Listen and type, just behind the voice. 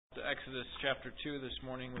To Exodus chapter 2 this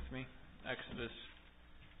morning with me. Exodus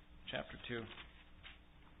chapter 2.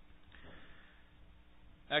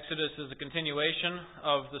 Exodus is a continuation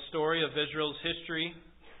of the story of Israel's history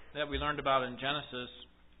that we learned about in Genesis.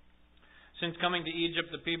 Since coming to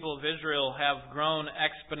Egypt, the people of Israel have grown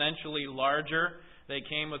exponentially larger. They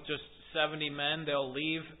came with just 70 men. They'll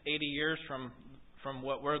leave 80 years from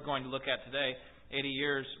what we're going to look at today, 80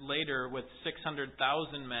 years later with 600,000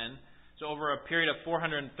 men. So over a period of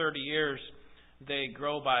 430 years, they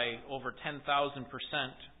grow by over 10,000%.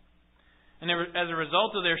 And as a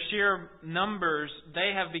result of their sheer numbers,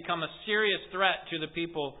 they have become a serious threat to the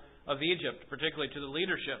people of Egypt, particularly to the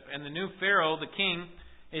leadership. And the new Pharaoh, the king,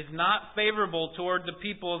 is not favorable toward the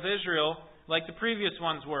people of Israel like the previous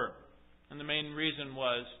ones were. And the main reason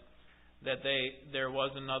was that there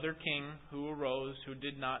was another king who arose who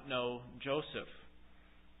did not know Joseph.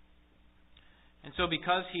 And so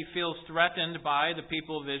because he feels threatened by the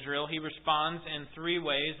people of Israel, he responds in three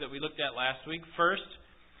ways that we looked at last week. First,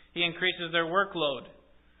 he increases their workload.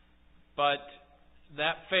 But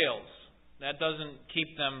that fails. That doesn't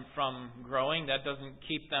keep them from growing. That doesn't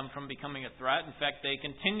keep them from becoming a threat. In fact, they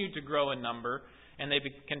continue to grow in number and they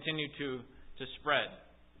continue to spread.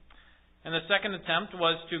 And the second attempt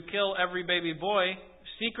was to kill every baby boy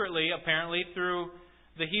secretly, apparently, through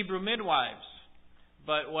the Hebrew midwives.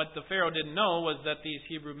 But what the Pharaoh didn't know was that these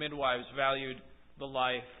Hebrew midwives valued the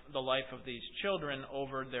life of these children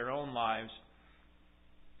over their own lives.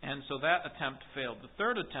 And so that attempt failed. The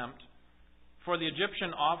third attempt for the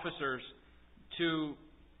Egyptian officers to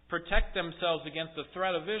protect themselves against the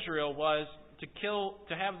threat of Israel was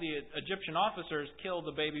to have the Egyptian officers kill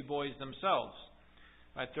the baby boys themselves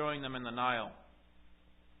by throwing them in the Nile.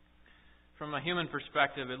 From a human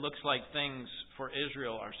perspective, it looks like things for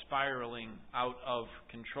Israel are spiraling out of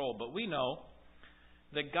control. But we know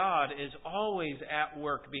that God is always at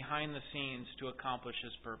work behind the scenes to accomplish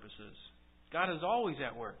His purposes. God is always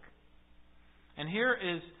at work. And here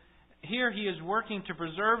He is working to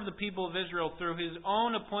preserve the people of Israel through His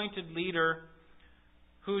own appointed leader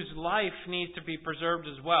whose life needs to be preserved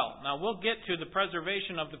as well. Now we'll get to the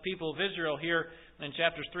preservation of the people of Israel here in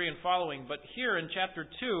chapters 3 and following. But here in chapter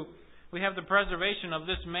 2, we have the preservation of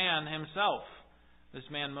this man himself, this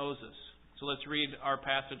man Moses. So let's read our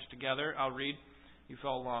passage together. I'll read. You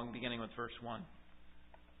follow along, beginning with verse 1.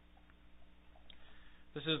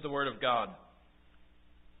 This is the word of God.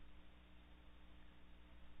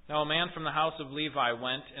 Now a man from the house of Levi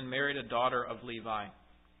went and married a daughter of Levi.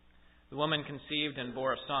 The woman conceived and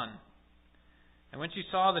bore a son. And when she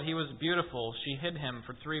saw that he was beautiful, she hid him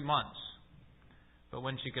for 3 months. But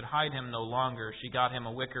when she could hide him no longer, she got him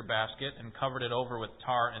a wicker basket and covered it over with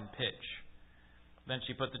tar and pitch. Then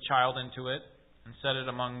she put the child into it and set it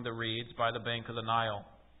among the reeds by the bank of the Nile.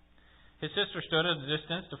 His sister stood at a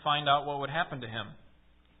distance to find out what would happen to him.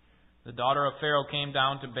 The daughter of Pharaoh came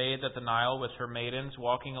down to bathe at the Nile with her maidens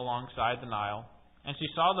walking alongside the Nile. And she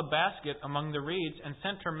saw the basket among the reeds and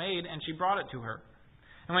sent her maid, and she brought it to her.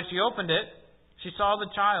 And when she opened it, she saw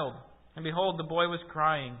the child. And behold, the boy was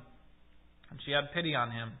crying. And she had pity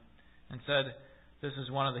on him and said, "This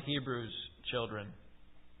is one of the Hebrews' children."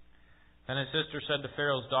 Then his sister said to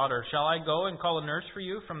Pharaoh's daughter, "Shall I go and call a nurse for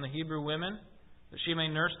you from the Hebrew women, that she may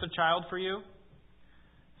nurse the child for you?"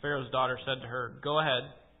 Pharaoh's daughter said to her, "Go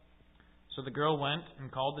ahead." So the girl went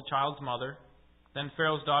and called the child's mother. Then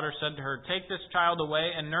Pharaoh's daughter said to her, "Take this child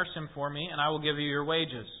away and nurse him for me, and I will give you your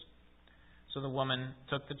wages." So the woman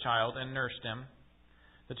took the child and nursed him.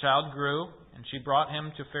 The child grew, and she brought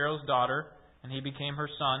him to Pharaoh's daughter, and he became her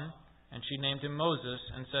son, and she named him Moses,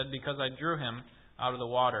 and said, "Because I drew him out of the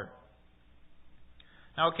water."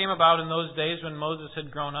 Now it came about in those days when Moses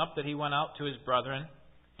had grown up that he went out to his brethren,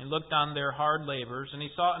 and looked on their hard labors, and he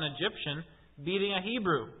saw an Egyptian beating a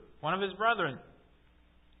Hebrew, one of his brethren.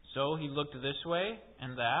 So he looked this way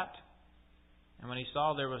and that, and when he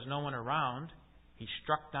saw there was no one around, he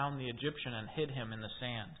struck down the Egyptian and hid him in the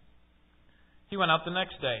sand. He went out the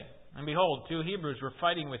next day, and behold, 2 Hebrews were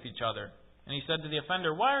fighting with each other. And he said to the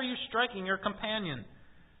offender, "Why are you striking your companion?"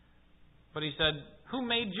 But he said, "Who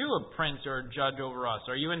made you a prince or a judge over us?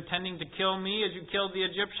 Are you intending to kill me as you killed the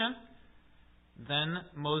Egyptian?" Then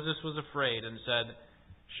Moses was afraid and said,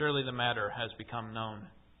 "Surely the matter has become known."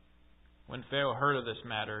 When Pharaoh heard of this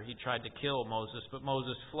matter, he tried to kill Moses, but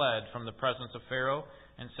Moses fled from the presence of Pharaoh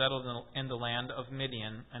and settled in the land of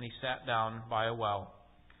Midian, and he sat down by a well.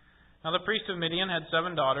 Now the priest of Midian had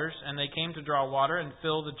 7 daughters, and they came to draw water and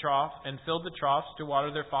filled the troughs to water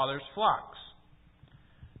their father's flocks.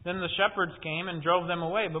 Then the shepherds came and drove them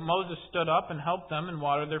away, but Moses stood up and helped them and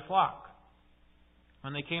watered their flock.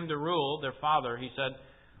 When they came to Reuel, their father, he said,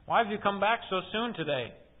 "Why have you come back so soon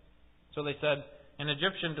today? So they said, "An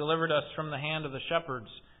Egyptian delivered us from the hand of the shepherds.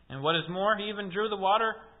 And what is more, he even drew the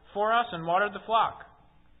water for us and watered the flock."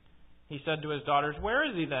 He said to his daughters, "Where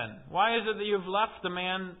is he then? Why is it that you have left the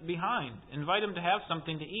man behind? Invite him to have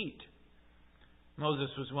something to eat."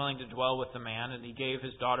 Moses was willing to dwell with the man, and he gave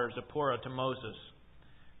his daughter Zipporah to Moses.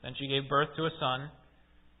 Then she gave birth to a son,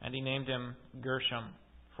 and he named him Gershom,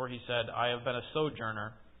 for he said, "I have been a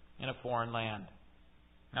sojourner in a foreign land."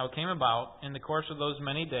 Now it came about in the course of those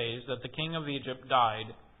many days that the king of Egypt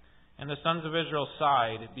died, and the sons of Israel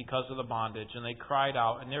sighed because of the bondage, and they cried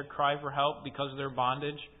out, and their cry for help because of their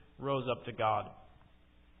bondage rose up to God.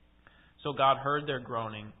 So God heard their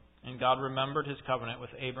groaning, and God remembered His covenant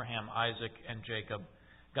with Abraham, Isaac, and Jacob.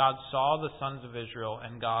 God saw the sons of Israel,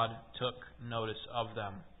 and God took notice of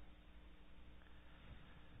them.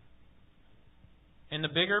 In the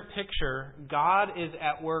bigger picture, God is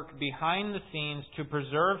at work behind the scenes to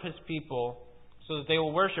preserve His people so that they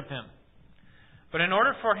will worship Him. But in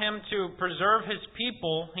order for Him to preserve His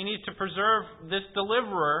people, He needs to preserve this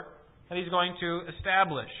deliverer that He's going to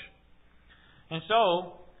establish. And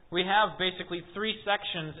so, we have basically three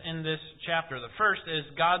sections in this chapter. The first is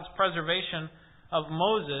God's preservation of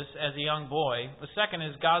Moses as a young boy. The second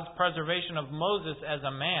is God's preservation of Moses as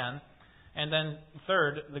a man. And then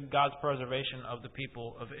third, God's preservation of the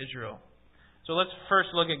people of Israel. So let's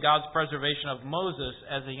first look at God's preservation of Moses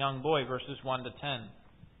as a young boy, verses 1 to 10.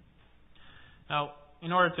 Now,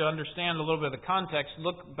 in order to understand a little bit of the context,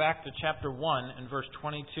 look back to chapter 1 and verse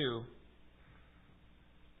 22.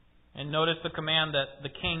 And notice the command that the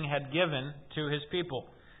king had given to his people.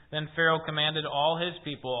 Then Pharaoh commanded all his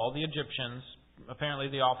people, all the Egyptians, apparently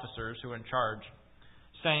the officers who were in charge,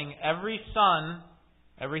 saying, "Every son,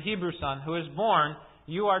 every Hebrew son who is born,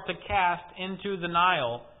 you are to cast into the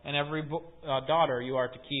Nile, and every daughter you are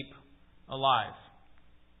to keep alive."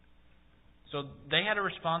 So they had a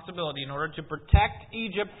responsibility in order to protect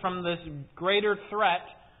Egypt from this greater threat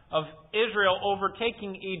of Israel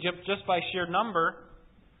overtaking Egypt just by sheer number.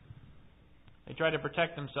 They tried to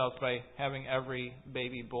protect themselves by having every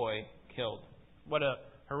baby boy killed. What a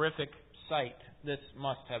horrific sight this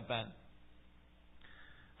must have been.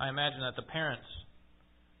 I imagine that the parents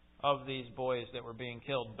of these boys that were being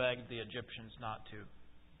killed begged the Egyptians not to.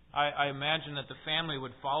 I imagine that the family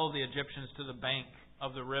would follow the Egyptians to the bank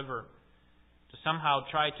of the river to somehow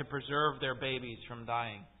try to preserve their babies from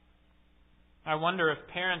dying. I wonder if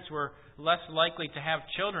parents were less likely to have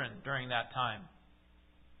children during that time,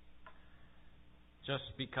 just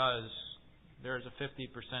because there is a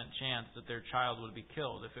 50% chance that their child would be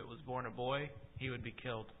killed. If it was born a boy, he would be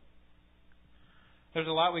killed. There's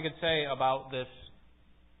a lot we could say about this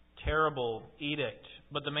terrible edict,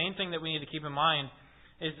 but the main thing that we need to keep in mind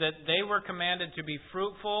is that they were commanded to be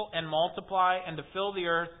fruitful and multiply and to fill the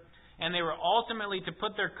earth, and they were ultimately to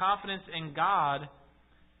put their confidence in God.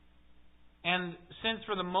 And since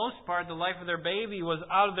for the most part the life of their baby was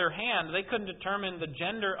out of their hand, they couldn't determine the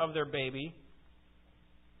gender of their baby.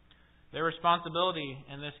 Their responsibility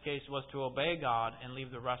in this case was to obey God and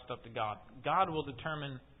leave the rest up to God. God will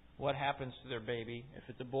determine what happens to their baby, if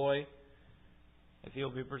it's a boy, if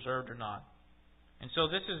he'll be preserved or not. And so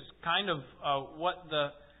this is kind of what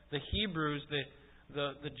the Hebrews,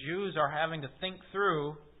 the Jews, are having to think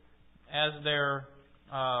through as they're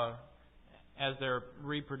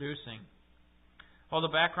reproducing. Well, the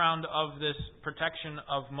background of this protection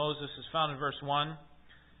of Moses is found in verse 1.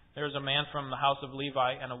 There's a man from the house of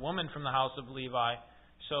Levi and a woman from the house of Levi.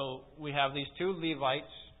 So we have these two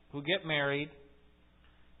Levites who get married.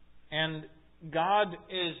 And God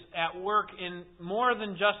is at work in more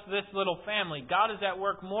than just this little family. God is at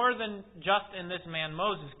work more than just in this man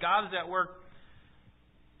Moses. God is at work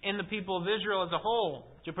in the people of Israel as a whole,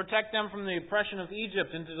 to protect them from the oppression of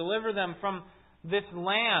Egypt and to deliver them from this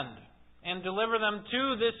land and deliver them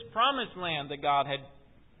to this promised land that God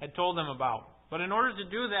had told them about. But in order to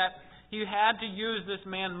do that, He had to use this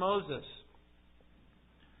man Moses.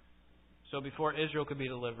 So before Israel could be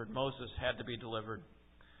delivered, Moses had to be delivered.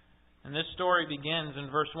 And this story begins in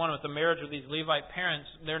verse 1 with the marriage of these Levite parents.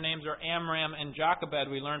 Their names are Amram and Jochebed,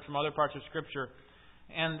 we learned from other parts of Scripture.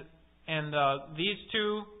 And these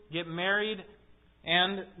two get married,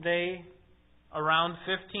 and they, around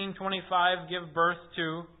 1525, give birth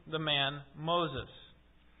to the man Moses.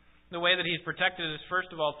 The way that he's protected is,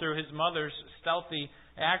 first of all, through his mother's stealthy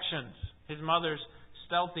actions.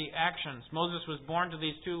 Moses was born to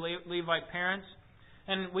these two Levite parents,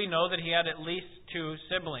 and we know that he had at least two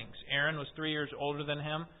siblings. Aaron was 3 years older than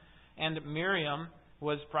him, and Miriam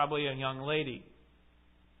was probably a young lady.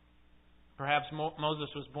 Perhaps Moses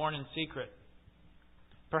was born in secret.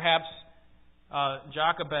 Perhaps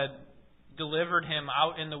Jochebed delivered him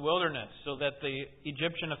out in the wilderness so that the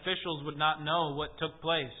Egyptian officials would not know what took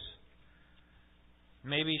place.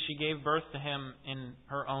 Maybe she gave birth to him in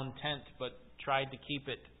her own tent, but tried to keep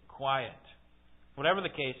it quiet. Whatever the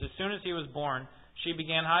case, as soon as he was born, she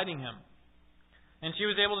began hiding him. And she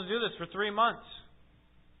was able to do this for 3 months.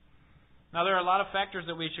 Now, there are a lot of factors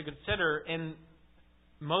that we should consider in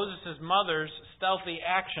Moses' mother's stealthy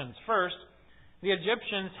actions. First, the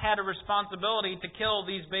Egyptians had a responsibility to kill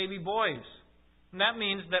these baby boys. And that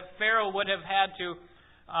means that Pharaoh would have had to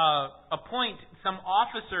appoint some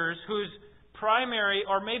officers whose primary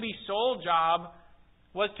or maybe sole job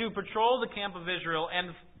was to patrol the camp of Israel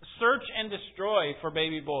and search and destroy for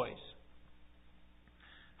baby boys.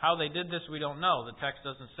 How they did this, we don't know. The text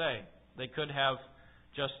doesn't say. They could have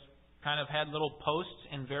just kind of had little posts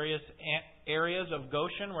in various areas of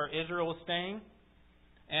Goshen where Israel was staying,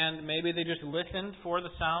 and maybe they just listened for the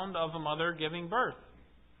sound of a mother giving birth.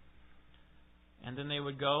 And then they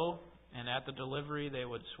would go, and at the delivery they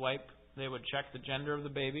would check the gender of the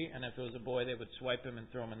baby, and if it was a boy they would swipe him and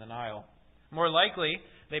throw him in the Nile. More likely,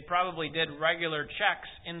 they probably did regular checks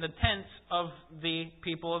in the tents of the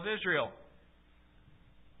people of Israel.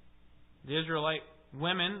 The Israelite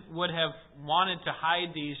women would have wanted to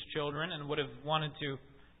hide these children and would have wanted to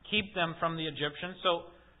keep them from the Egyptians. So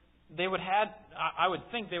I would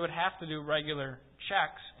think they would have to do regular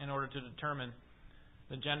checks in order to determine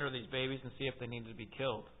the gender of these babies and see if they needed to be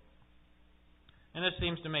killed. And this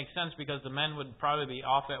seems to make sense because the men would probably be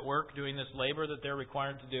off at work doing this labor that they're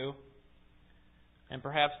required to do. And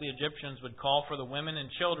perhaps the Egyptians would call for the women and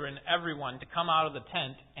children, everyone, to come out of the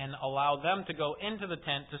tent and allow them to go into the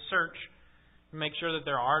tent to search and make sure that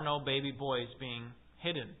there are no baby boys being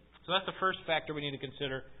hidden. So that's the first factor we need to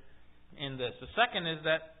consider in this. The second is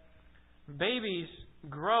that babies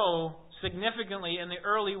grow significantly in the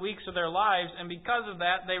early weeks of their lives, and because of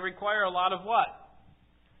that, they require a lot of what?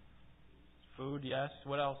 Food, yes.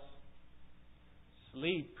 What else?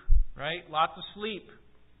 Sleep, right? Lots of sleep.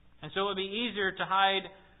 And so it would be easier to hide,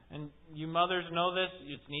 and you mothers know this,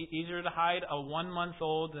 it's easier to hide a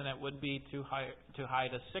 1-month-old than it would be to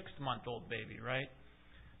hide a 6-month-old baby, right?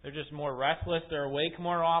 They're just more restless, they're awake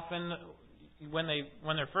more often. When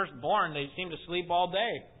they're first born, they seem to sleep all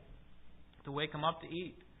day to wake them up to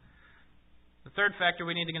eat. The third factor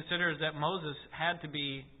we need to consider is that Moses had to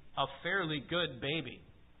be a fairly good baby,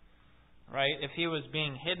 right? If he was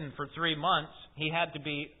being hidden for 3 months, he had to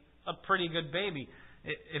be a pretty good baby.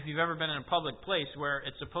 If you've ever been in a public place where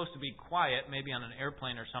it's supposed to be quiet, maybe on an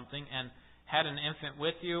airplane or something, and had an infant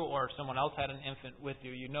with you or someone else had an infant with you,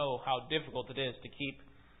 you know how difficult it is to keep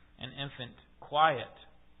an infant quiet.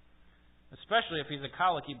 Especially if he's a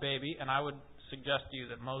colicky baby, and I would suggest to you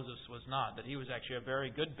that Moses was not, that he was actually a very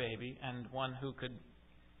good baby and one who could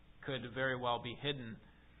very well be hidden.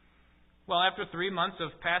 Well, after 3 months of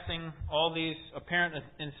passing all these apparent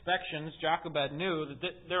inspections, Jochebed knew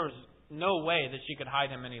that there was no way that she could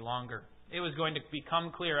hide him any longer. It was going to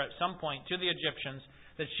become clear at some point to the Egyptians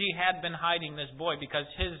that she had been hiding this boy because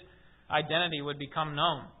his identity would become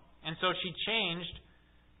known. And so she changed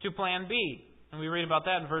to plan B. And we read about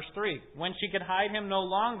that in verse 3. When she could hide him no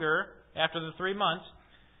longer, after the 3 months,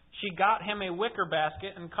 she got him a wicker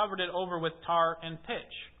basket and covered it over with tar and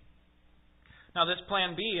pitch. Now this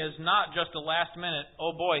plan B is not just a last minute,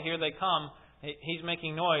 oh boy, here they come, he's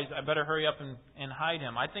making noise, I better hurry up and hide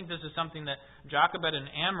him. I think this is something that Jochebed and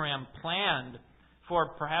Amram planned for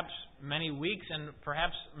perhaps many weeks and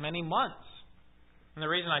perhaps many months. And the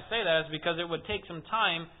reason I say that is because it would take some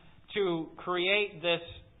time to create this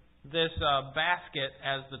basket,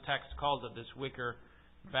 as the text calls it, this wicker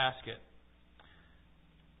basket.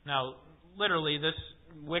 Now, literally, this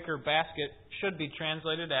wicker basket should be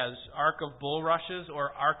translated as Ark of Bulrushes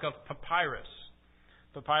or Ark of Papyrus.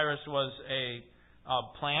 Papyrus was a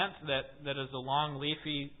plant that is a long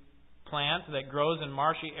leafy plant that grows in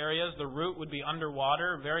marshy areas. The root would be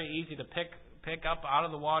underwater, very easy to pick up out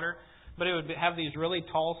of the water, but it would have these really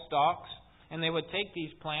tall stalks, and they would take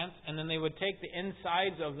these plants, and then they would take the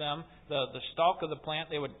insides of them, the stalk of the plant,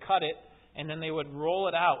 they would cut it, and then they would roll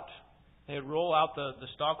it out. They would roll out the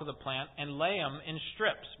stalk of the plant and lay them in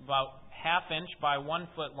strips, about 1/2 inch by 1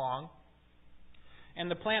 foot long. And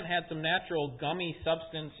the plant had some natural gummy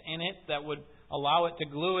substance in it that would allow it to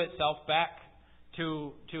glue itself back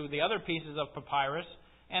to the other pieces of papyrus.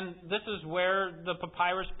 And this is where the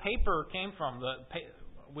papyrus paper came from.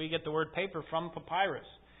 We get the word paper from papyrus.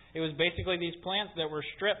 It was basically these plants that were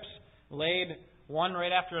strips laid one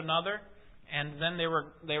right after another, and then they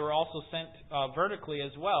were also sent vertically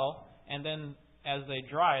as well. And then as they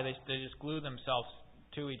dry, they just glue themselves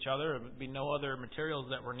to each other. There would be no other materials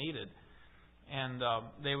that were needed. And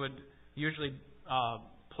they would usually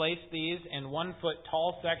place these in 1-foot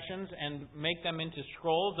tall sections and make them into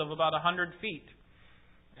scrolls of about 100 feet.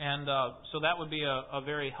 And so that would be a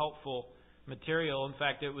very helpful material. In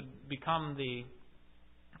fact, it would become the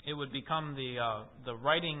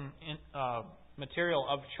writing material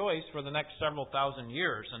of choice for the next several thousand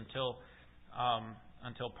years until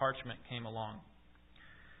parchment came along.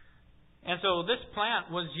 And so this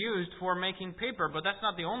plant was used for making paper, but that's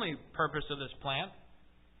not the only purpose of this plant.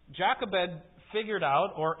 Jochebed figured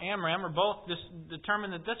out, or Amram, or both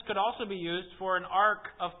determined that this could also be used for an ark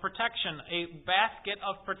of protection, a basket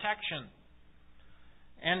of protection.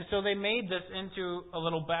 And so they made this into a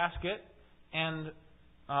little basket, and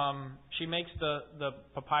she makes the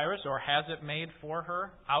papyrus, or has it made for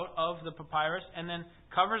her, out of the papyrus, and then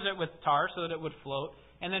covers it with tar so that it would float,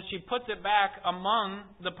 and then she puts it back among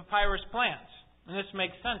the papyrus plants. And this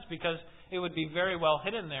makes sense because it would be very well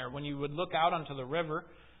hidden there. When you would look out onto the river,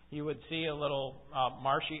 you would see a little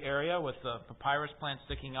marshy area with the papyrus plants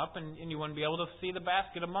sticking up, and you wouldn't be able to see the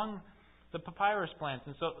basket among the papyrus plants,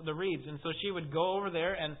 and so the reeds. And so she would go over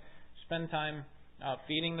there and spend time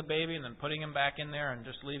feeding the baby and then putting him back in there and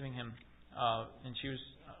just leaving him. And she was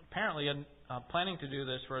apparently planning to do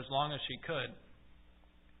this for as long as she could.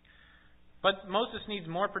 But Moses needs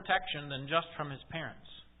more protection than just from his parents.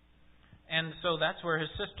 And so that's where his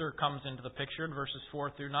sister comes into the picture in verses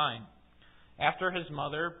 4 through 9. After his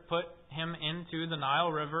mother put him into the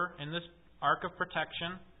Nile River in this ark of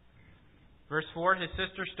protection, verse 4, his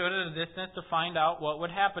sister stood at a distance to find out what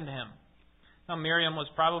would happen to him. Now Miriam was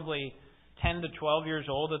probably 10 to 12 years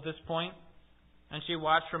old at this point, and she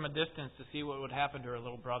watched from a distance to see what would happen to her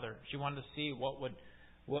little brother. She wanted to see what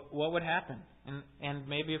would happen, and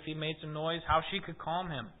maybe if he made some noise, how she could calm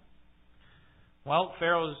him. Well,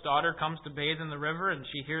 Pharaoh's daughter comes to bathe in the river, and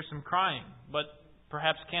she hears some crying, but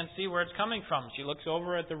perhaps can't see where it's coming from. She looks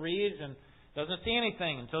over at the reeds and doesn't see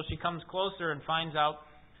anything until she comes closer and finds out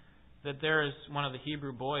that there is one of the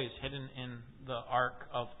Hebrew boys hidden in the ark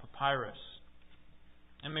of papyrus.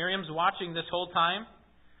 And Miriam's watching this whole time,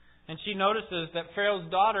 and she notices that Pharaoh's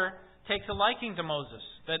daughter takes a liking to Moses,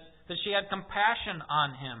 that she had compassion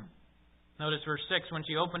on him. Notice verse 6, when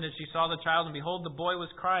she opened it, she saw the child, and behold, the boy was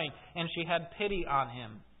crying, and she had pity on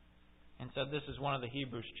him, and said, this is one of the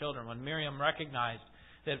Hebrews' children. When Miriam recognized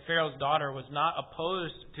that Pharaoh's daughter was not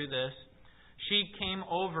opposed to this, she came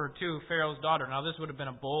over to Pharaoh's daughter. Now this would have been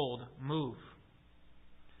a bold move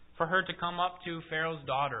for her to come up to Pharaoh's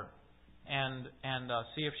daughter and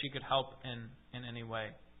see if she could help in any way.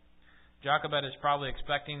 Jochebed is probably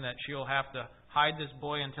expecting that she'll have to hide this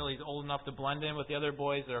boy until he's old enough to blend in with the other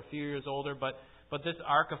boys that are a few years older. But this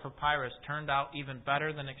ark of papyrus turned out even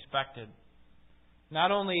better than expected.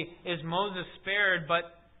 Not only is Moses spared,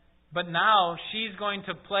 but now she's going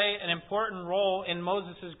to play an important role in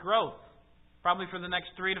Moses' growth, probably for the next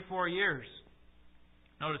 3 to 4 years.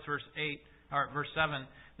 Notice verse 7.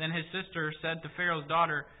 Then his sister said to Pharaoh's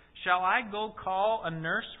daughter, shall I go call a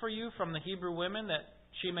nurse for you from the Hebrew women, that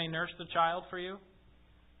she may nurse the child for you?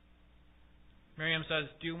 Miriam says,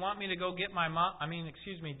 do you want me to go get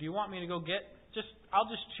do you want me to go get, I'll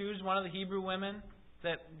just choose one of the Hebrew women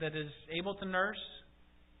that is able to nurse,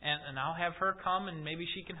 and I'll have her come, and maybe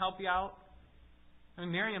she can help you out.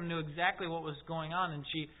 Miriam knew exactly what was going on,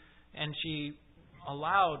 and she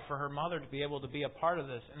allowed for her mother to be able to be a part of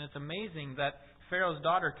this. And it's amazing that Pharaoh's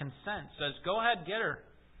daughter consents, says, go ahead, get her.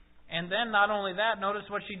 And then not only that, notice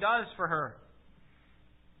what she does for her.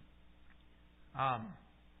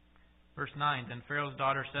 Verse 9, then Pharaoh's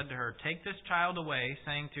daughter said to her, take this child away,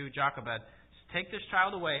 saying to Jochebed, take this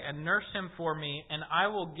child away and nurse him for me, and I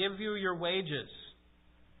will give you your wages.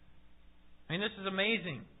 This is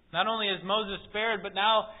amazing. Not only is Moses spared, but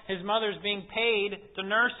now his mother's being paid to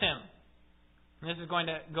nurse him. And this is going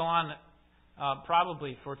to go on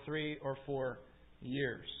probably for 3 or 4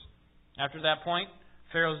 years. After that point,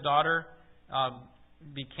 Pharaoh's daughter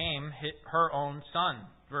became her own son.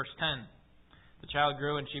 Verse 10. The child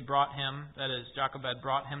grew, and she brought him, that is, Jochebed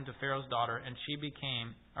brought him to Pharaoh's daughter, and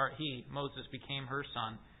Moses became her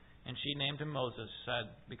son. And she named him Moses, said,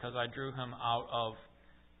 because I drew him out of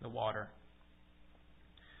the water.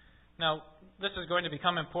 Now, this is going to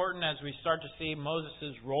become important as we start to see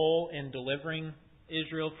Moses' role in delivering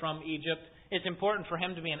Israel from Egypt. It's important for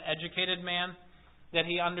him to be an educated man, that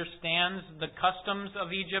he understands the customs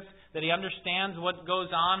of Egypt, that he understands what goes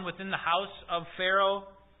on within the house of Pharaoh,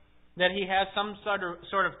 that he has some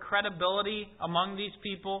sort of credibility among these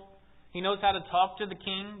people. He knows how to talk to the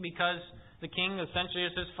king because the king essentially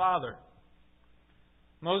is his father.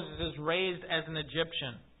 Moses is raised as an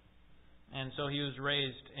Egyptian, and so he was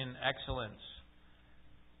raised in excellence.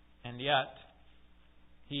 And yet,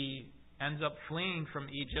 he ends up fleeing from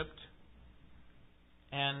Egypt,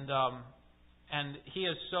 and he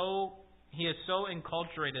is so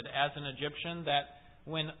enculturated as an Egyptian that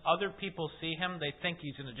when other people see him, they think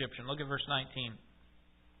he's an Egyptian. Look at verse 19.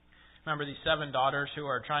 Remember these 7 daughters who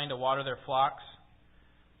are trying to water their flocks?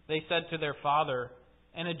 They said to their father,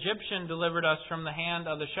 "An Egyptian delivered us from the hand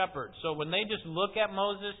of the shepherds." So when they just look at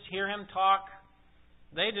Moses, hear him talk,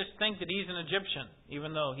 they just think that he's an Egyptian,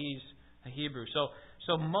 even though he's a Hebrew.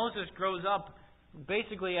 So Moses grows up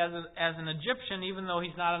basically as an Egyptian, even though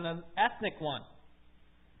he's not an ethnic one.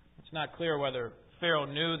 It's not clear whether Pharaoh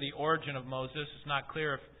knew the origin of Moses. It's not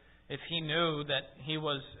clear if he knew that he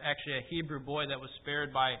was actually a Hebrew boy that was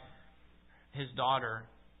spared by his daughter.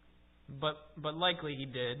 But likely he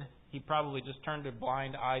did. He probably just turned a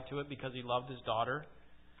blind eye to it because he loved his daughter.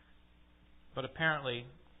 But apparently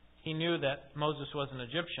he knew that Moses was an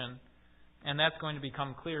Egyptian, and that's going to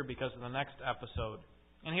become clear because of the next episode.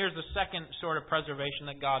 And here's the second sort of preservation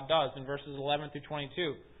that God does in verses 11 through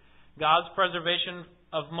 22. God's preservation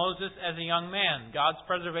of Moses as a young man. God's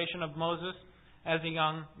preservation of Moses as a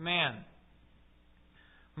young man.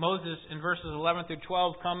 Moses, in verses 11 through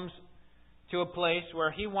 12, comes to a place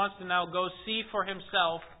where he wants to now go see for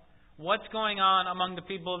himself what's going on among the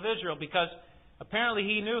people of Israel, because apparently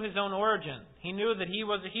he knew his own origin. He knew that he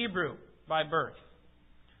was a Hebrew by birth.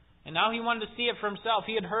 And now he wanted to see it for himself.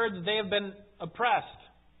 He had heard that they have been oppressed.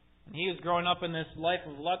 And he was growing up in this life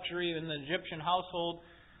of luxury in the Egyptian household,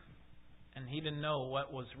 and he didn't know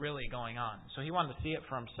what was really going on. So he wanted to see it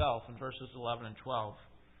for himself in verses 11 and 12.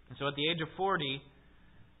 And so at the age of 40,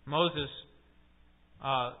 Moses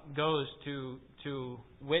goes to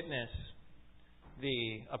witness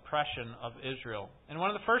the oppression of Israel. And one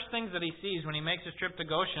of the first things that he sees when he makes his trip to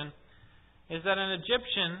Goshen is that an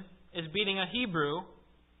Egyptian is beating a Hebrew.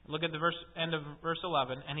 Look at the end of verse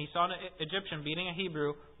 11. And he saw an Egyptian beating a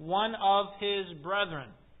Hebrew, one of his brethren.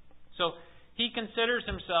 So he considers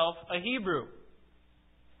himself a Hebrew.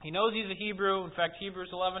 He knows he's a Hebrew. In fact, Hebrews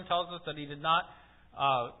 11 tells us that he did not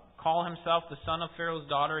call himself the son of Pharaoh's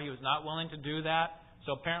daughter. He was not willing to do that.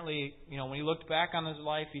 So apparently, when he looked back on his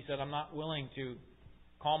life, he said, "I'm not willing to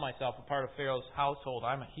call myself a part of Pharaoh's household.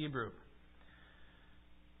 I'm a Hebrew."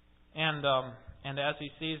 And as he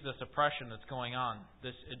sees this oppression that's going on,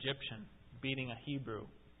 this Egyptian beating a Hebrew,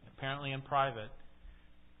 apparently in private,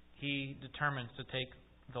 he determines to take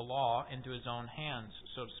the law into his own hands,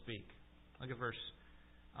 so to speak. Look at verse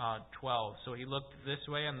 12. So he looked this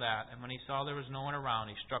way and that, and when he saw there was no one around,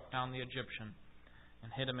 he struck down the Egyptian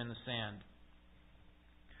and hid him in the sand.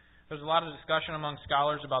 There's a lot of discussion among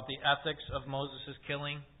scholars about the ethics of Moses'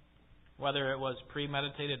 killing, whether it was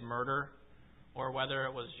premeditated murder or whether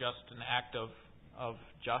it was just an act of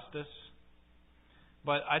justice.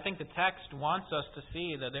 But I think the text wants us to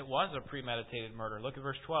see that it was a premeditated murder. Look at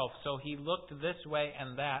verse 12. So he looked this way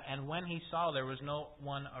and that, and when he saw there was no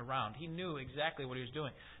one around. He knew exactly what he was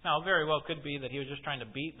doing. Now, it very well could be that he was just trying to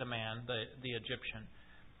beat the man, the Egyptian,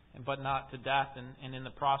 but not to death, and in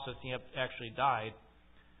the process he actually died.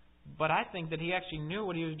 But I think that he actually knew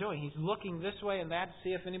what he was doing. He's looking this way and that to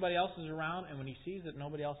see if anybody else is around, and when he sees that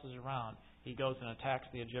nobody else is around, he goes and attacks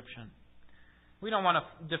the Egyptian. We don't want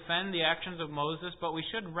to defend the actions of Moses, but we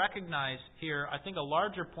should recognize here, I think, a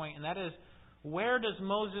larger point, and that is, where does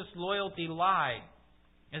Moses' loyalty lie?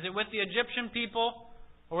 Is it with the Egyptian people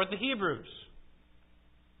or with the Hebrews?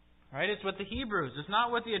 Right? It's with the Hebrews. It's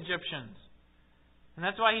not with the Egyptians. And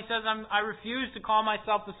that's why he says, I refuse to call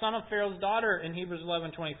myself the son of Pharaoh's daughter in Hebrews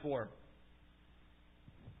 11:24.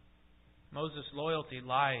 Moses' loyalty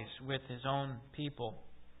lies with his own people.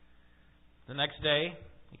 The next day,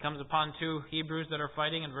 he comes upon 2 Hebrews that are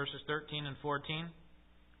fighting in verses 13 and 14.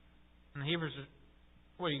 And the Hebrews are,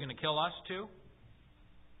 what, are you going to kill us too?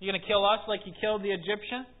 You're going to kill us like you killed the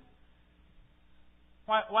Egyptian?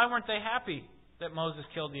 Why weren't they happy that Moses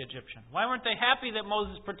killed the Egyptian? Why weren't they happy that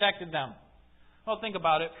Moses protected them? Well, think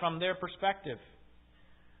about it from their perspective.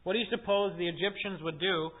 What do you suppose the Egyptians would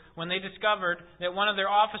do when they discovered that one of their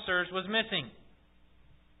officers was missing?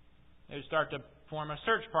 They would start to form a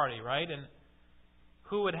search party, right? And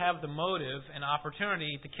who would have the motive and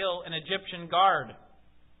opportunity to kill an Egyptian guard?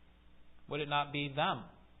 Would it not be them?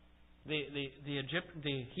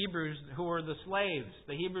 The Hebrews who were the slaves,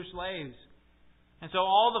 the Hebrew slaves. And so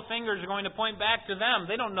all the fingers are going to point back to them.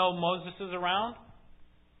 They don't know Moses is around.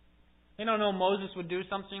 They don't know Moses would do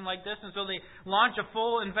something like this. And so they launch a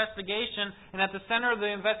full investigation. And at the center of the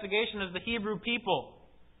investigation is the Hebrew people.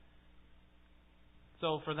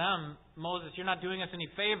 So for them, Moses, you're not doing us any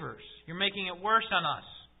favors. You're making it worse on us.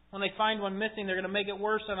 When they find one missing, they're going to make it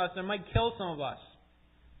worse on us. They might kill some of us.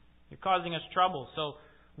 You're causing us trouble. So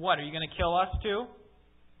what? Are you going to kill us too?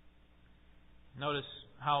 Notice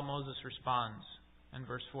how Moses responds in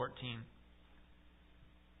verse 14.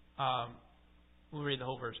 We'll read the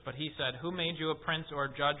whole verse. But he said, "Who made you a prince or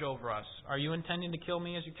a judge over us? Are you intending to kill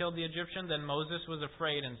me as you killed the Egyptian?" Then Moses was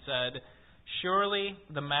afraid and said, "Surely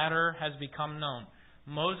the matter has become known."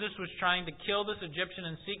 Moses was trying to kill this Egyptian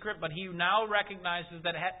in secret, but he now recognizes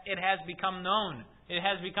that it has become known. It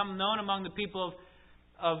has become known among the people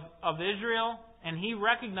of Israel, and he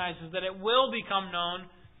recognizes that it will become known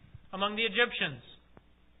among the Egyptians.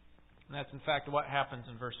 And that's in fact what happens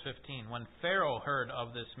in verse 15. When Pharaoh heard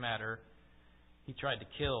of this matter, he tried to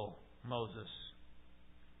kill Moses.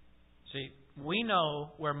 See, we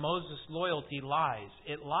know where Moses' loyalty lies.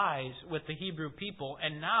 It lies with the Hebrew people,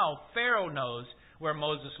 and now Pharaoh knows where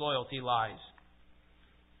Moses' loyalty lies.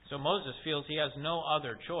 So Moses feels he has no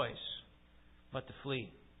other choice but to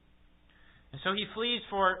flee. And so he flees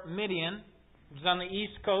for Midian, which is on the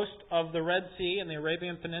east coast of the Red Sea in the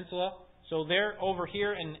Arabian Peninsula. So they're over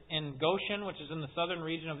here in Goshen, which is in the southern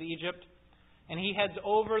region of Egypt. And he heads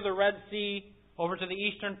over the Red Sea, over to the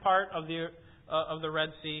eastern part of the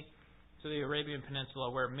Red Sea, to the Arabian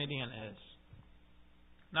Peninsula where Midian is.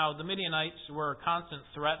 Now, the Midianites were a constant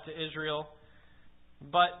threat to Israel,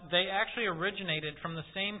 but they actually originated from the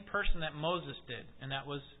same person that Moses did, and that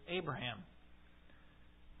was Abraham.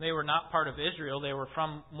 They were not part of Israel. They were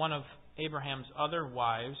from one of Abraham's other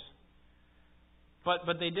wives. But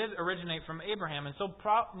they did originate from Abraham. And so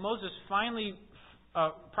Moses finally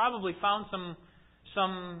probably found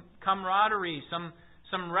some camaraderie,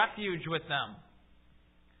 some refuge with them.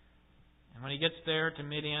 And when he gets there to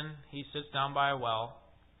Midian, he sits down by a well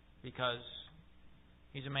because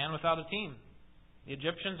he's a man without a team. The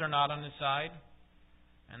Egyptians are not on his side,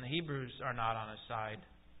 and the Hebrews are not on his side.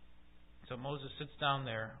 So Moses sits down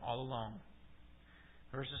there all alone.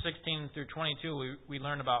 Verses 16 through 22, we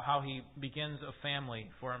learn about how he begins a family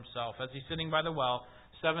for himself. As he's sitting by the well,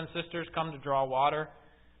 7 sisters come to draw water,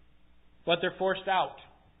 but they're forced out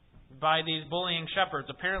by these bullying shepherds.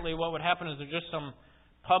 Apparently what would happen is there's just some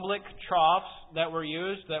public troughs that were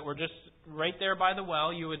used that were just right there by the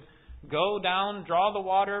well. You would go down, draw the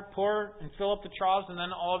water, pour and fill up the troughs, and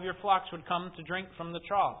then all of your flocks would come to drink from the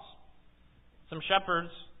troughs. Some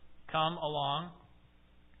shepherds come along,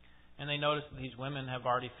 and they notice that these women have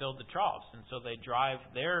already filled the troughs. And so they drive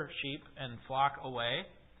their sheep and flock away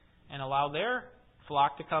and allow their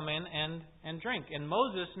flock to come in and drink. And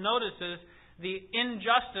Moses notices the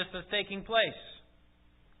injustice that's taking place.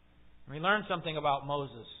 We learn something about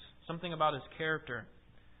Moses, something about his character,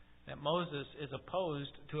 that Moses is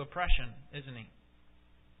opposed to oppression, isn't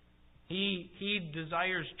he? He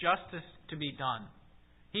desires justice to be done.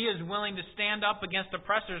 He is willing to stand up against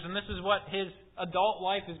oppressors, and this is what his adult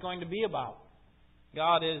life is going to be about.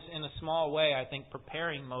 God is, in a small way, I think,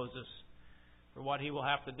 preparing Moses for what he will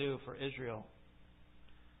have to do for Israel.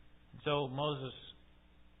 And so Moses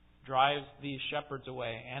drives these shepherds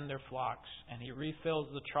away and their flocks, and he refills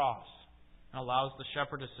the troughs and allows the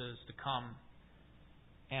shepherdesses to come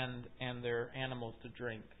and their animals to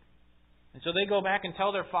drink. And so they go back and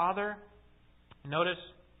tell their father. Notice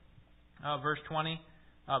verse 20.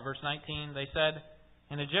 Verse 19, they said,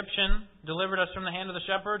 "An Egyptian delivered us from the hand of the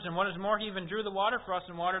shepherds, and what is more, he even drew the water for us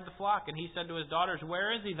and watered the flock." And he said to his daughters,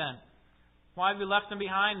 "Where is he then? Why have you left him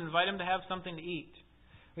behind? Invite him to have something to eat."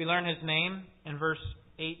 We learn his name in verse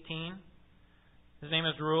 18. His name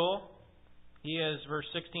is Reuel. He is, verse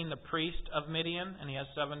 16, the priest of Midian, and he has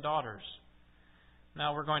 7 daughters.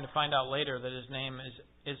 Now we're going to find out later that his name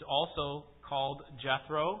is also called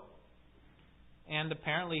Jethro. And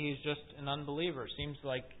apparently he's just an unbeliever. Seems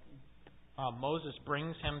like Moses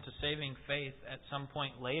brings him to saving faith at some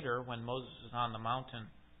point later when Moses is on the mountain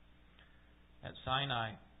at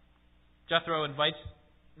Sinai. Jethro invites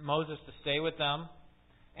Moses to stay with them.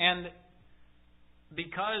 And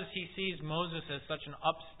because he sees Moses as such an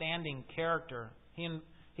upstanding character,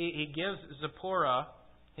 he gives Zipporah,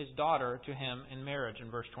 his daughter, to him in marriage in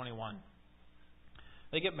verse 21.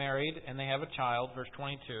 They get married and they have a child, verse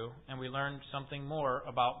 22, and we learn something more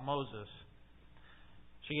about Moses.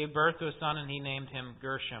 She gave birth to a son and he named him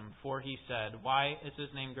Gershom, for he said, "Why is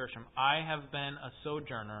his name Gershom? I have been a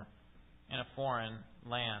sojourner in a foreign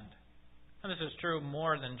land." And this is true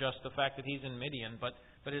more than just the fact that he's in Midian, but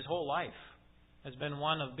his whole life has been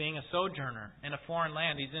one of being a sojourner in a foreign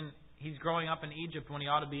land. He's growing up in Egypt when he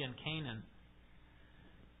ought to be in Canaan.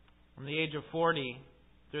 From the age of 40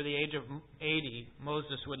 through the age of 80,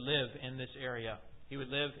 Moses would live in this area. He would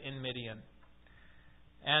live in Midian.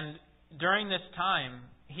 And during this time,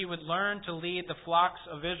 he would learn to lead the flocks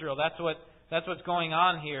of Israel. That's what's going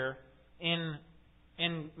on here in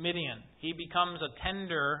Midian. He becomes a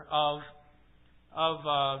tender of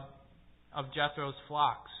of Jethro's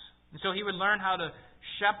flocks. And so he would learn how to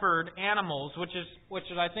shepherd animals, which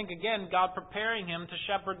is I think, again, God preparing him to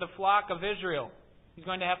shepherd the flock of Israel. He's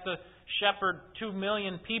going to have to shepherd 2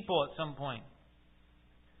 million people at some point.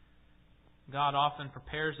 God often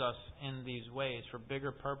prepares us in these ways for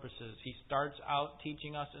bigger purposes. He starts out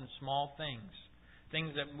teaching us in small things.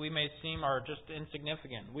 Things that we may seem are just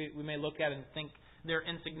insignificant. We may look at it and think they're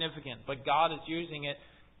insignificant. But God is using it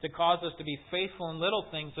to cause us to be faithful in little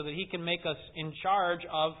things so that He can make us in charge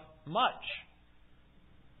of much.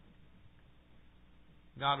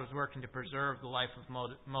 God was working to preserve the life of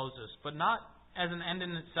Moses, but not as an end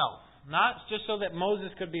in itself. Not just so that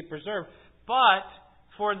Moses could be preserved, but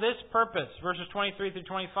for this purpose, verses 23 through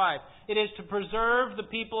 25. It is to preserve the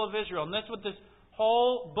people of Israel. And that's what this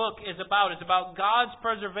whole book is about. It's about God's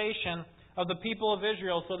preservation of the people of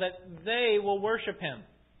Israel so that they will worship Him.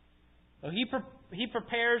 So He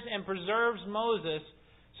prepares and preserves Moses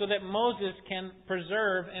so that Moses can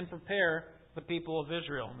preserve and prepare the people of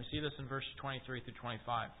Israel. And we see this in verses 23 through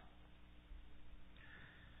 25.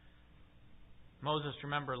 Moses,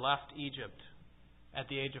 remember, left Egypt at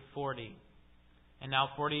the age of 40. And now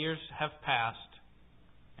 40 years have passed,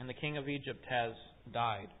 and the king of Egypt has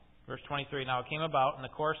died. Verse 23, now it came about in the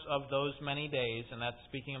course of those many days, and that's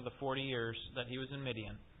speaking of the 40 years that he was in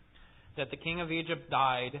Midian, that the king of Egypt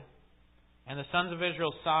died, and the sons of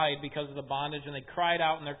Israel sighed because of the bondage, and they cried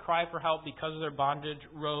out, and their cry for help because of their bondage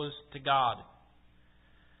rose to God.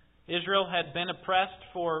 Israel had been oppressed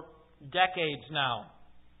for decades now,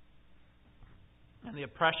 and the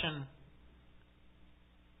oppression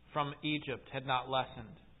from Egypt had not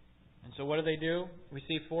lessened. And so what do? We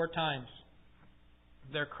see 4 times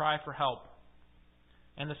their cry for help.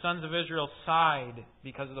 And the sons of Israel sighed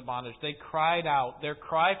because of the bondage. They cried out. Their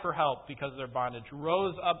cry for help because of their bondage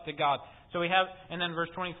rose up to God. So we have, and then verse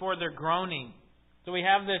 24, they're groaning. So we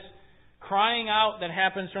have this crying out that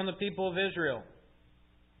happens from the people of Israel.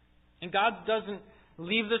 And God doesn't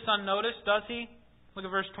leave this unnoticed, does He? Look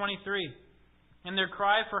at verse 23. And their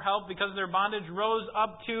cry for help because of their bondage rose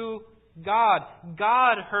up to God.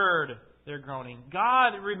 God heard their groaning.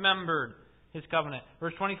 God remembered His covenant.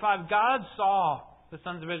 Verse 25, God saw the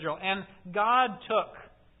sons of Israel, and God took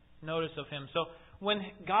notice of him. So when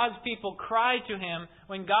God's people cry to Him,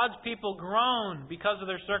 when God's people groan because of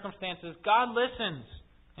their circumstances, God listens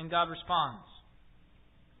and God responds.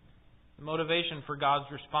 The motivation for God's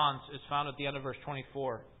response is found at the end of verse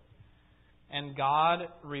 24. And God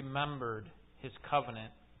remembered His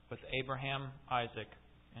covenant with Abraham, Isaac,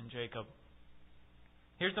 and Jacob.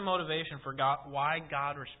 Here's the motivation for God, why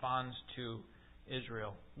God responds to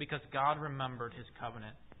Israel. Because God remembered His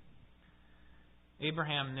covenant.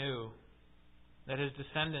 Abraham knew that his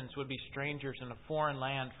descendants would be strangers in a foreign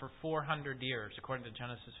land for 400 years, according to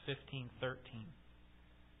Genesis 15:13.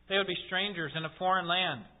 They would be strangers in a foreign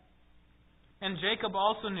land. And Jacob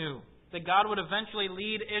also knew that God would eventually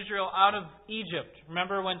lead Israel out of Egypt.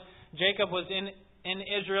 Remember when Jacob was in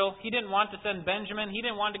Israel, he didn't want to send Benjamin. He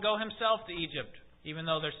didn't want to go himself to Egypt. Even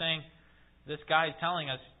though they're saying, this guy is telling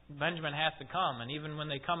us Benjamin has to come. And even when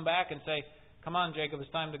they come back and say, come on, Jacob,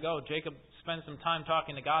 it's time to go. Jacob spends some time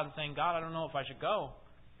talking to God and saying, God, I don't know if I should go.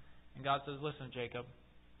 And God says, listen, Jacob,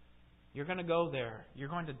 you're going to go there. You're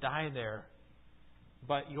going to die there.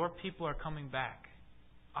 But your people are coming back.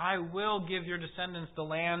 I will give your descendants the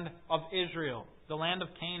land of Israel, the land of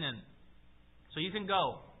Canaan. So you can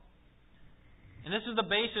go. And this is the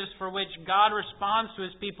basis for which God responds to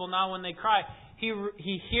His people now when they cry.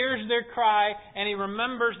 He hears their cry and He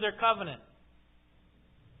remembers their covenant.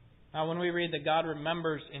 Now when we read that God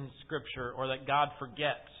remembers in Scripture or that God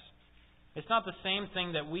forgets, it's not the same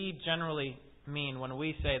thing that we generally mean when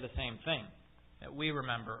we say the same thing. That we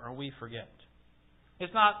remember or we forget.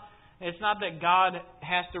 It's not that God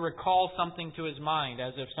has to recall something to His mind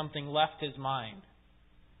as if something left His mind.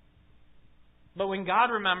 But when God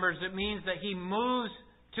remembers, it means that He moves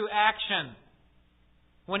to action.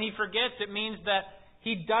 When He forgets, it means that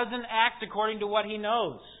He doesn't act according to what He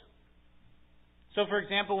knows. So, for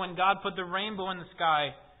example, when God put the rainbow in the sky,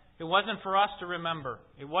 it wasn't for us to remember.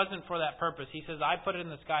 It wasn't for that purpose. He says, I put it in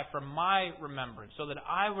the sky for my remembrance, so that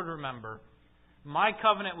I would remember my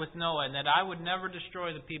covenant with Noah and that I would never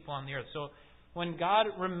destroy the people on the earth. So, when God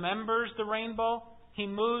remembers the rainbow, He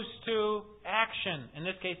moves to action. In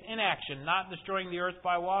this case, inaction, not destroying the earth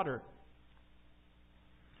by water.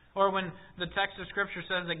 Or when the text of Scripture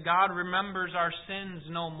says that God remembers our sins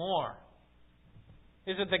no more.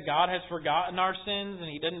 Is it that God has forgotten our sins and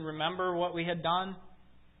He didn't remember what we had done?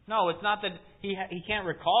 No, it's not that He can't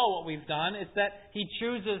recall what we've done. It's that He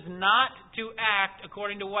chooses not to act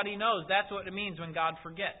according to what He knows. That's what it means when God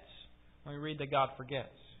forgets. When we read that God forgets.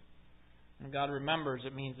 When God remembers,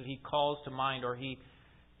 it means that He calls to mind, or He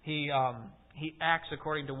acts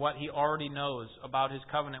according to what He already knows about His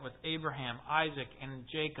covenant with Abraham, Isaac, and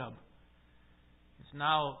Jacob. It's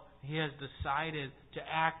now He has decided to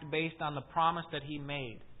act based on the promise that He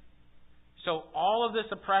made. So all of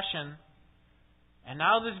this oppression, and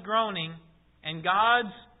now this groaning, and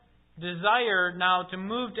God's desire now to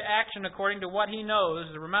move to action according to what He knows,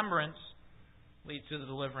 the remembrance, leads to the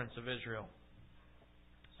deliverance of Israel.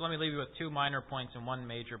 So let me leave you with two minor points and one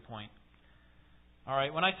major point. All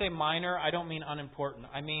right, when I say minor, I don't mean unimportant.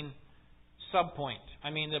 I mean subpoint. I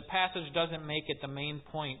mean the passage doesn't make it the main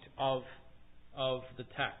point of the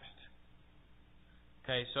text.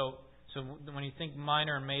 Okay, so when you think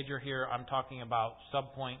minor and major here, I'm talking about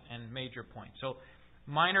subpoint and major point. So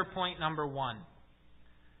minor point number one.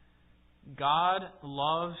 God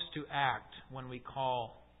loves to act when we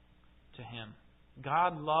call to Him.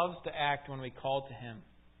 God loves to act when we call to Him.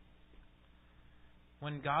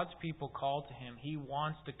 When God's people call to Him, He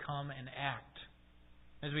wants to come and act.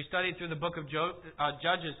 As we studied through the book of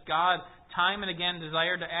Judges, God time and again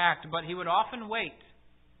desired to act, but He would often wait.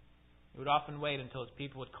 He would often wait until His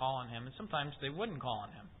people would call on Him, and sometimes they wouldn't call on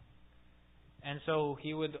Him. And so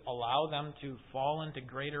He would allow them to fall into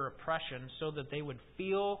greater oppression so that they would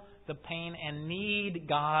feel the pain and need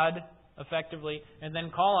God effectively, and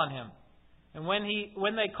then call on Him. And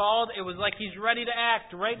when they called, it was like He's ready to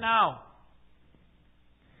act right now.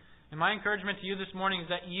 And my encouragement to you this morning is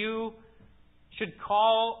that you should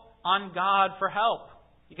call on God for help,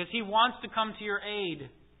 because He wants to come to your aid.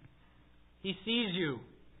 He sees you.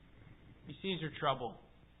 He sees your trouble.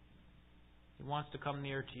 He wants to come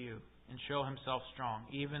near to you and show Himself strong,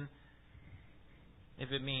 even if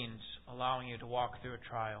it means allowing you to walk through a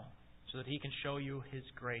trial, so that He can show you His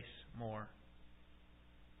grace more.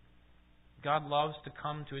 God loves to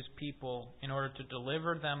come to His people in order to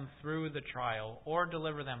deliver them through the trial or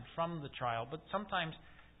deliver them from the trial. But sometimes,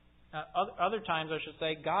 other times I should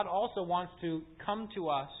say, God also wants to come to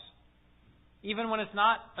us even when it's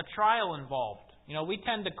not a trial involved. You know, we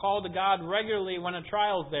tend to call to God regularly when a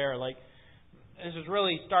trial's there. Like, this is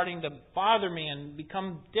really starting to bother me and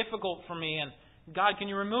become difficult for me, and God, can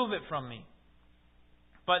you remove it from me?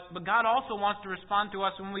 But God also wants to respond to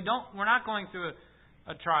us when we're not going through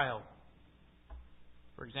a trial.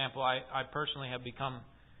 For example, I personally have become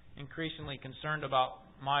increasingly concerned about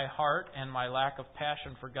my heart and my lack of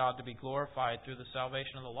passion for God to be glorified through the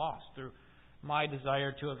salvation of the lost, through my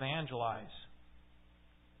desire to evangelize.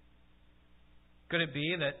 Could it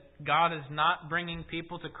be that God is not bringing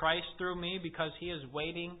people to Christ through me because He is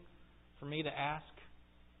waiting for me to ask?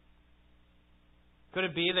 Could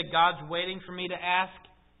it be that God's waiting for me to ask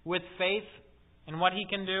with faith in what He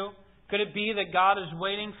can do? Could it be that God is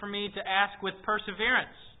waiting for me to ask with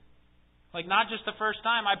perseverance? Like, not just the first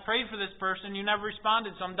time. I prayed for this person, you never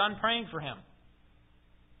responded, so I'm done praying for him.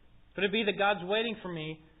 Could it be that God's waiting for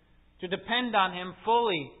me to depend on Him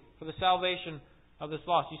fully for the salvation of this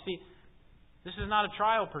lost? You see, this is not a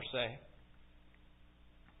trial per se,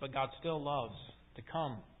 but God still loves to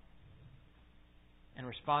come and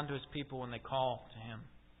respond to His people when they call to Him.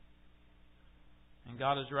 And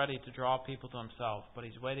God is ready to draw people to Himself, but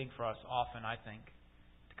He's waiting for us often, I think,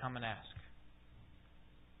 to come and ask.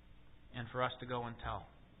 And for us to go and tell.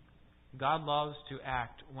 God loves to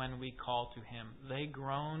act when we call to Him. They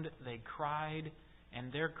groaned, they cried,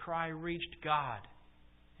 and their cry reached God.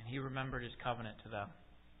 And He remembered His covenant to them.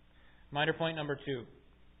 Minor point number 2.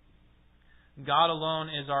 God alone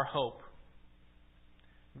is our hope.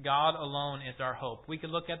 God alone is our hope. We could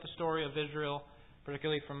look at the story of Israel,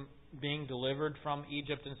 particularly from being delivered from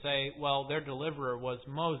Egypt, and say, well, their deliverer was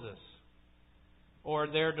Moses. Or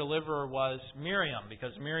their deliverer was Miriam,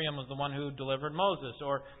 because Miriam was the one who delivered Moses.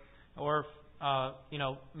 Or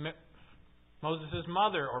Moses'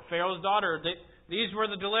 mother, or Pharaoh's daughter. These were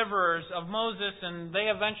the deliverers of Moses, and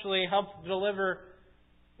they eventually helped deliver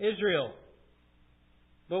Israel.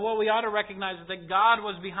 But what we ought to recognize is that God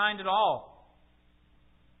was behind it all.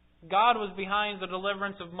 God was behind the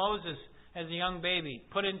deliverance of Moses as a young baby,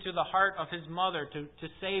 put into the heart of his mother to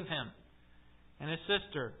save him, and his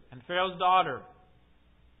sister, and Pharaoh's daughter,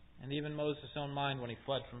 and even Moses' own mind when he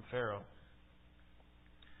fled from Pharaoh.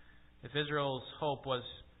 If Israel's hope was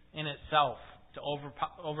in itself to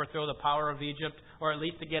overthrow the power of Egypt, or at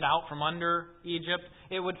least to get out from under Egypt,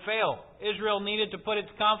 it would fail. Israel needed to put its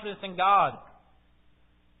confidence in God.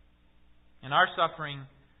 And our suffering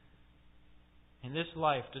in this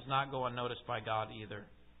life does not go unnoticed by God either.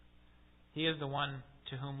 He is the one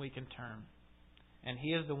to whom we can turn. And He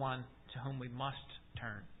is the one to whom we must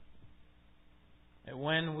turn. And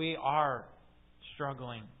when we are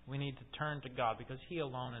struggling, we need to turn to God because He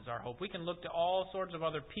alone is our hope. We can look to all sorts of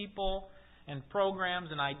other people and programs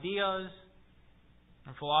and ideas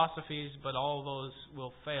and philosophies, but all of those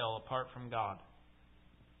will fail apart from God.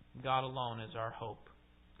 God alone is our hope.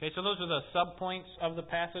 Okay, so those are the subpoints of the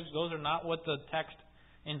passage. Those are not what the text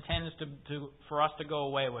intends for us to go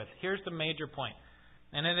away with. Here's the major point,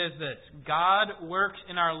 and it is this: God works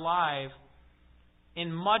in our life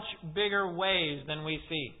in much bigger ways than we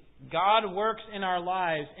see. God works in our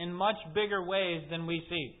lives in much bigger ways than we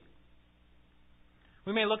see.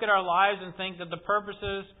 We may look at our lives and think that the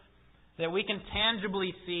purposes that we can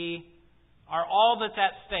tangibly see are all that's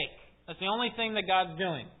at stake. That's the only thing that God's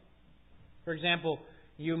doing. For example,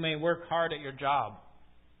 you may work hard at your job,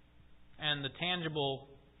 and the tangible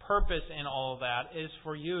purpose in all of that is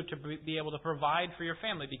for you to be able to provide for your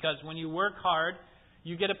family. Because when you work hard,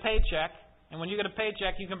 you get a paycheck, and when you get a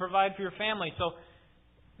paycheck, you can provide for your family. So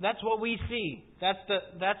that's what we see. That's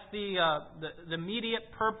the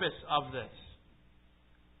immediate purpose of this.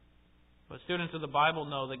 But students of the Bible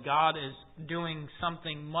know that God is doing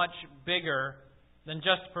something much bigger than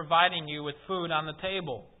just providing you with food on the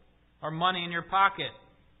table or money in your pocket.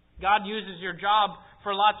 God uses your job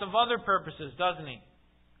for lots of other purposes, doesn't He?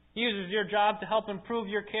 He uses your job to help improve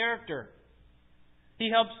your character. He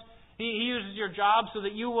uses your job so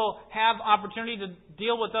that you will have opportunity to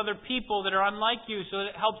deal with other people that are unlike you, so that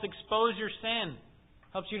it helps expose your sin.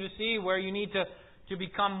 Helps you to see where you need to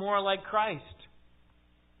become more like Christ.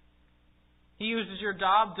 He uses your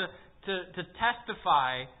job to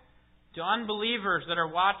testify to unbelievers that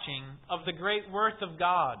are watching of the great worth of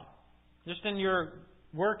God. Just in your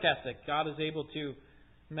work ethic, God is able to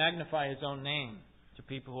magnify His own name to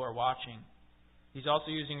people who are watching. He's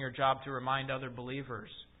also using your job to remind other believers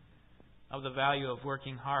of the value of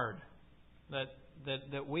working hard.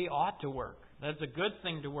 That we ought to work. That's a good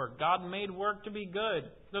thing to work. God made work to be good.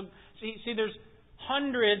 See, there's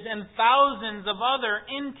hundreds and thousands of other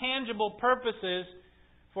intangible purposes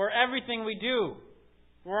for everything we do.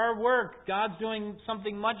 For our work, God's doing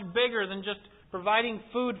something much bigger than just providing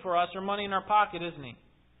food for us or money in our pocket, isn't He?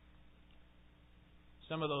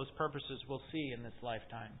 Some of those purposes we'll see in this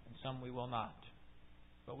lifetime, and some we will not.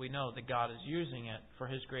 But we know that God is using it for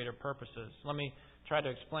His greater purposes. Let me try to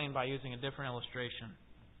explain by using a different illustration.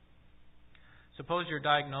 Suppose you're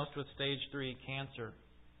diagnosed with stage 3 cancer,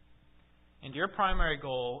 and your primary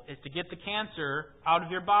goal is to get the cancer out of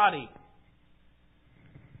your body.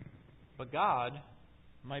 But God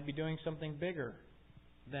might be doing something bigger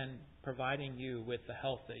than providing you with the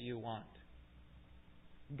health that you want.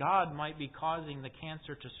 God might be causing the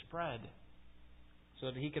cancer to spread so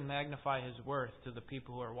that He can magnify His worth to the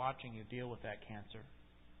people who are watching you deal with that cancer.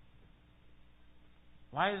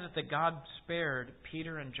 Why is it that God spared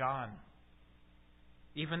Peter and John,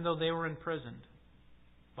 even though they were imprisoned,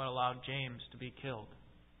 but allowed James to be killed?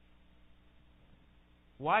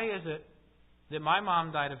 Why is it that my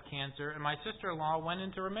mom died of cancer and my sister-in-law went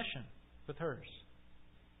into remission with hers?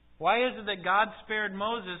 Why is it that God spared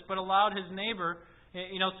Moses but allowed his neighbor,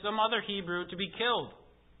 some other Hebrew, to be killed?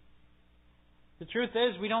 The truth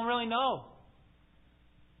is, we don't really know.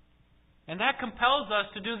 And that compels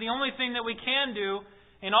us to do the only thing that we can do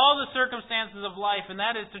in all the circumstances of life, and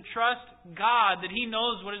that is to trust God that He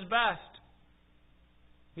knows what is best.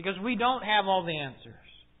 Because we don't have all the answers.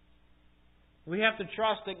 We have to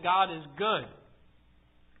trust that God is good,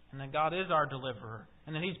 and that God is our deliverer,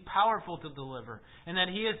 and that He's powerful to deliver, and that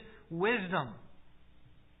He is wisdom,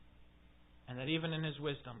 and that even in His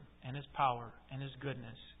wisdom and His power and His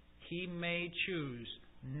goodness, He may choose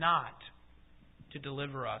not to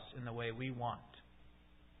deliver us in the way we want.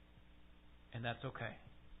 And that's okay.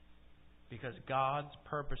 Because God's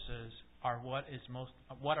purposes are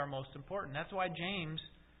what are most important. That's why James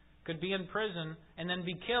could be in prison and then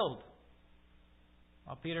be killed,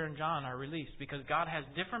 while Peter and John are released. Because God has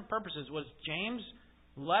different purposes. Was James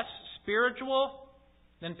less spiritual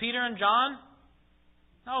than Peter and John?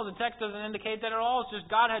 No, the text doesn't indicate that at all. It's just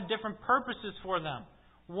God had different purposes for them.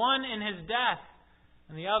 One in His death,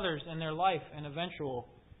 and the others in their life and eventual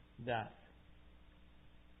death.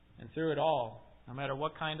 And through it all, no matter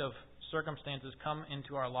what kind of circumstances come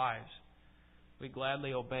into our lives, we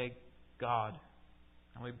gladly obey God.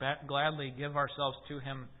 And we gladly give ourselves to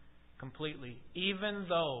Him completely, even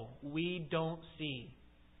though we don't see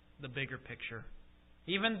the bigger picture.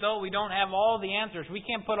 Even though we don't have all the answers, we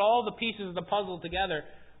can't put all the pieces of the puzzle together.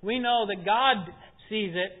 We know that God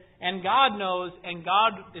sees it, and God knows, and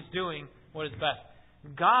God is doing what is best.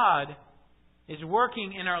 God is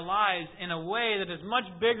working in our lives in a way that is much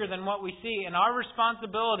bigger than what we see, and our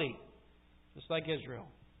responsibility, just like Israel,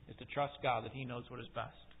 is to trust God that He knows what is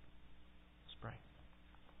best. Let's pray.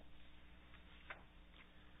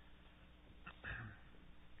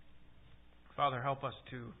 Father, help us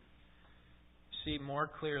to see more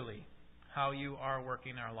clearly how You are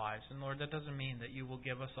working our lives. And Lord, that doesn't mean that You will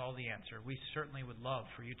give us all the answer. We certainly would love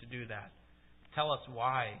for You to do that. Tell us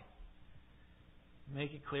why.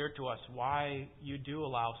 Make it clear to us why You do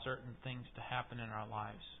allow certain things to happen in our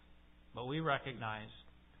lives. But we recognize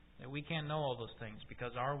that we can't know all those things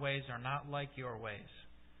because our ways are not like Your ways.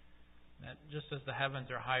 That just as the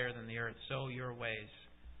heavens are higher than the earth, so Your ways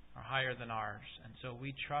are higher than ours. And so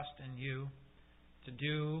we trust in You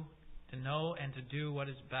to know and to do what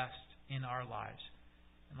is best in our lives.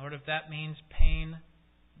 And Lord, if that means pain,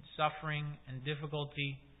 and suffering, and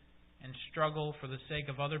difficulty, and struggle for the sake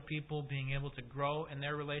of other people being able to grow in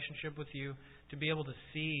their relationship with You, to be able to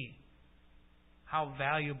see how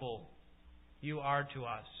valuable You are to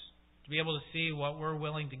us, to be able to see what we're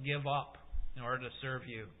willing to give up in order to serve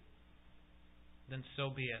You, then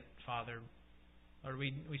so be it, Father. Lord,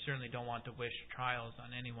 we certainly don't want to wish trials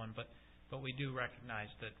on anyone, but we do recognize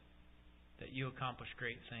that You accomplish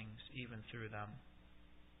great things even through them.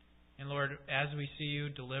 And Lord, as we see You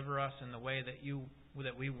deliver us in the way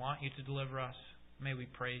that we want You to deliver us, may we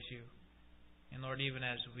praise You. And Lord, even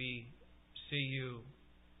as we see You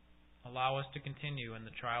allow us to continue in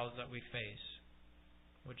the trials that we face,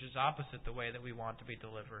 which is opposite the way that we want to be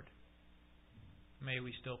delivered, may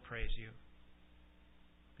we still praise You.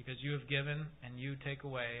 Because You have given and You take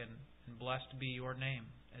away, and blessed be Your name,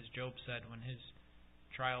 as Job said when his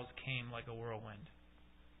trials came like a whirlwind.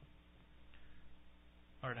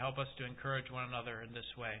 Lord, help us to encourage one another in this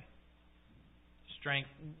way.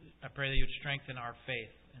 I pray that You would strengthen our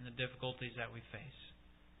faith in the difficulties that we face.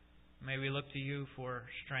 May we look to You for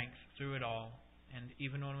strength through it all, and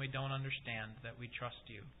even when we don't understand, that we trust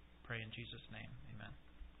You. Pray in Jesus' name.